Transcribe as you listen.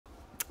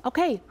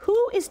Okay, who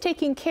is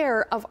taking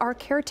care of our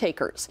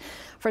caretakers?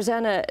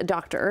 Farzana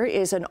Doctor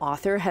is an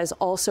author, has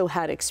also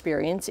had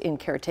experience in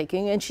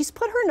caretaking, and she's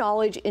put her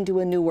knowledge into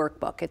a new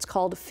workbook. It's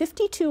called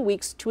 52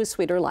 Weeks to a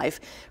Sweeter Life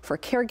for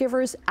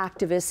Caregivers,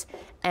 Activists,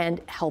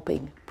 and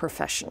Helping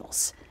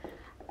Professionals.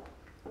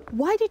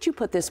 Why did you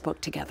put this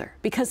book together?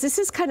 Because this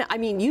is kind of, I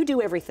mean, you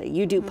do everything.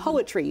 You do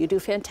poetry, you do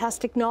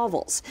fantastic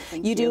novels,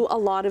 you do a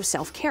lot of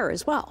self-care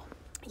as well.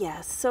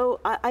 Yes, so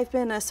I've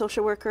been a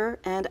social worker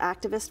and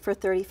activist for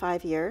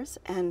 35 years,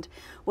 and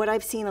what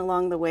I've seen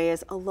along the way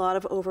is a lot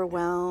of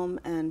overwhelm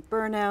and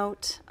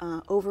burnout,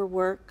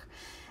 overwork,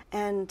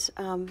 and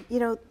you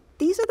know,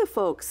 these are the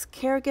folks,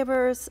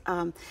 caregivers,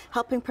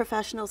 helping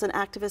professionals and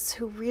activists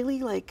who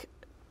really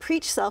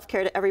preach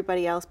self-care to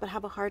everybody else, but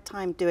have a hard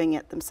time doing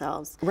it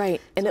themselves. Right,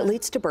 and it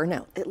leads to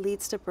burnout. It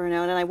leads to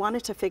burnout, and I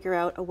wanted to figure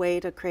out a way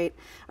to create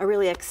a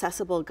really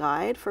accessible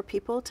guide for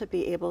people to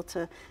be able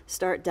to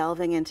start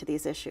delving into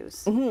these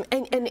issues. And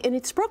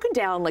it's broken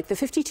down, like the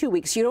 52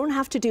 weeks, you don't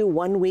have to do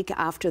one week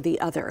after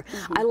the other.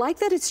 I like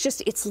that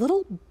it's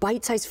little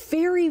bite-sized,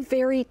 very,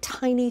 very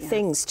tiny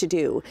things to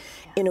do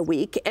in a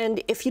week,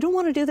 and if you don't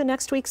want to do the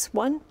next week's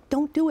one,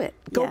 don't do it.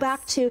 Go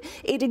back to,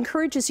 it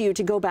encourages you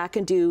to go back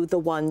and do the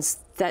ones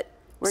that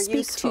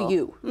speak to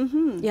you.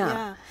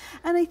 Yeah,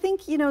 and I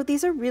think, you know,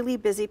 these are really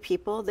busy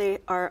people. They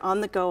are on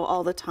the go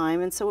all the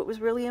time, and so it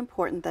was really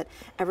important that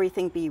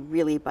everything be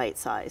really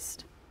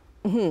bite-sized.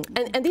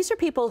 And these are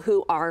people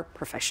who are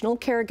professional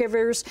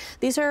caregivers.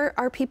 These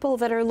are people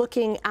that are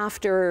looking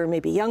after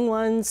maybe young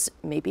ones,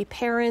 maybe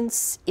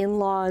parents,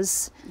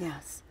 in-laws.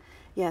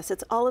 Yes,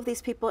 it's all of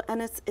these people,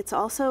 and it's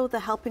also the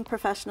helping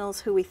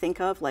professionals who we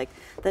think of, like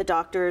the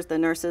doctors, the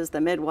nurses,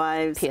 the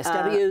midwives,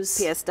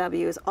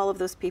 PSWs, all of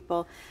those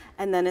people.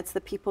 And then it's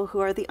the people who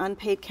are the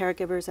unpaid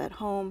caregivers at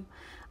home.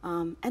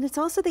 And it's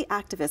also the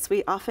activists.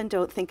 We often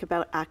don't think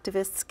about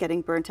activists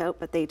getting burnt out,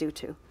 but they do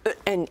too.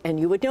 And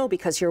you would know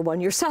because you're one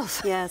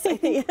yourself. Yes, I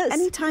think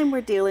anytime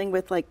we're dealing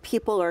with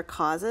people or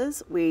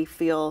causes, we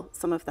feel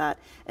some of that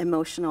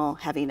emotional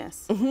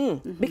heaviness.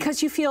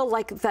 Because you feel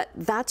like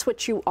that's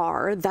what you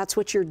are, that's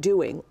what you're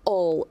doing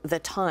all the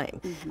time.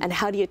 And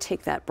how do you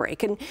take that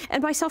break? And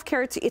by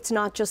self-care, it's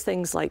not just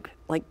things like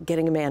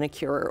getting a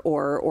manicure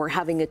or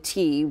having a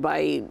tea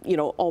by, you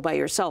know, all by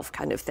yourself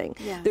kind of thing.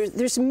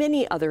 There's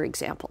many other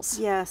examples.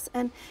 Yes,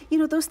 and you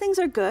know, those things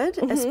are good,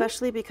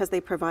 especially because they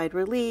provide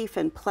relief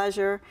and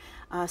pleasure.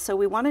 So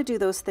we want to do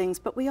those things,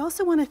 but we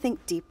also want to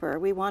think deeper.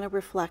 We want to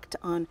reflect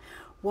on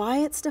why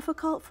it's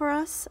difficult for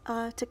us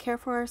to care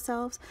for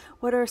ourselves.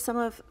 What are some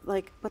of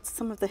what's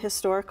some of the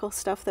historical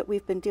stuff that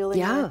we've been dealing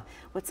with?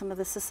 What's some of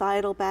the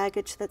societal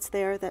baggage that's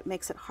there that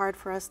makes it hard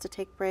for us to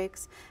take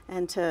breaks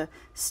and to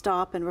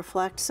stop and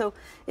reflect? So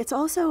it's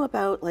also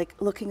about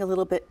looking a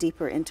little bit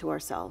deeper into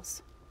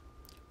ourselves.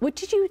 What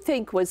did you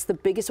think was the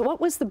biggest, what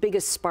was the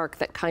biggest spark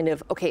that kind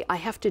of, okay, I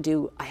have to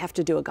do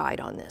a guide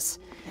on this?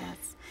 Yes.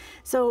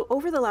 So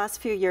over the last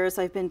few years,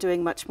 I've been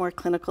doing much more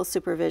clinical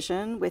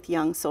supervision with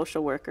young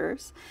social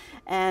workers.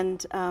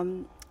 And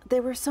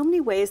there were so many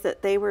ways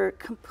that they were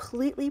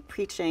completely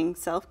preaching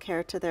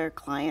self-care to their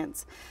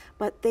clients,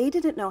 but they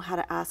didn't know how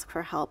to ask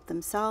for help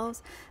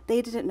themselves.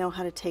 They didn't know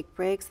how to take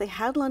breaks. They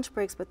had lunch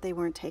breaks, but they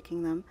weren't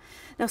taking them.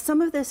 Now,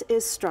 some of this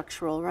is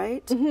structural,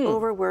 right?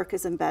 Overwork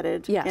is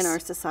embedded in our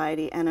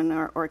society and in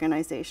our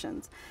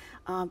organizations.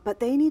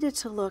 But they needed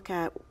to look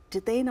at,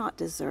 did they not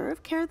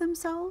deserve care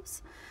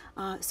themselves?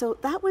 So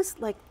that was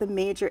the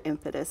major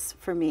impetus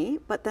for me,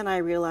 but then I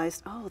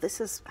realized, oh, this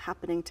is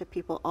happening to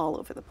people all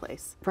over the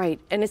place. Right,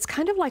 and it's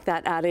kind of like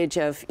that adage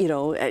of, you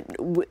know,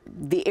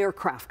 the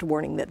aircraft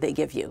warning that they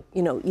give you.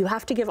 You know, you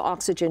have to give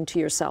oxygen to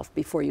yourself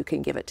before you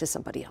can give it to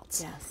somebody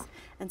else. Yes,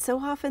 and so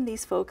often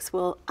these folks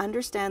will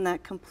understand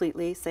that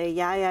completely, say,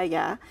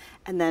 yeah,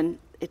 and then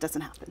it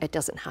doesn't happen. It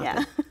doesn't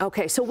happen.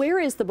 Okay, so where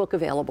is the book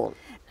available?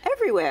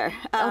 Everywhere.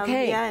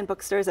 Yeah, in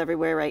bookstores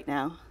everywhere right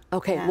now.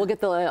 Okay, we'll get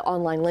the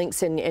online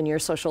links and your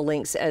social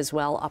links as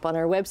well up on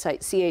our website,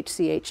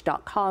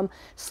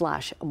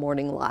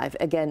 chch.com/morninglive.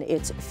 Again,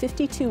 it's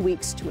 52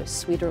 Weeks to a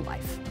Sweeter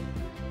Life.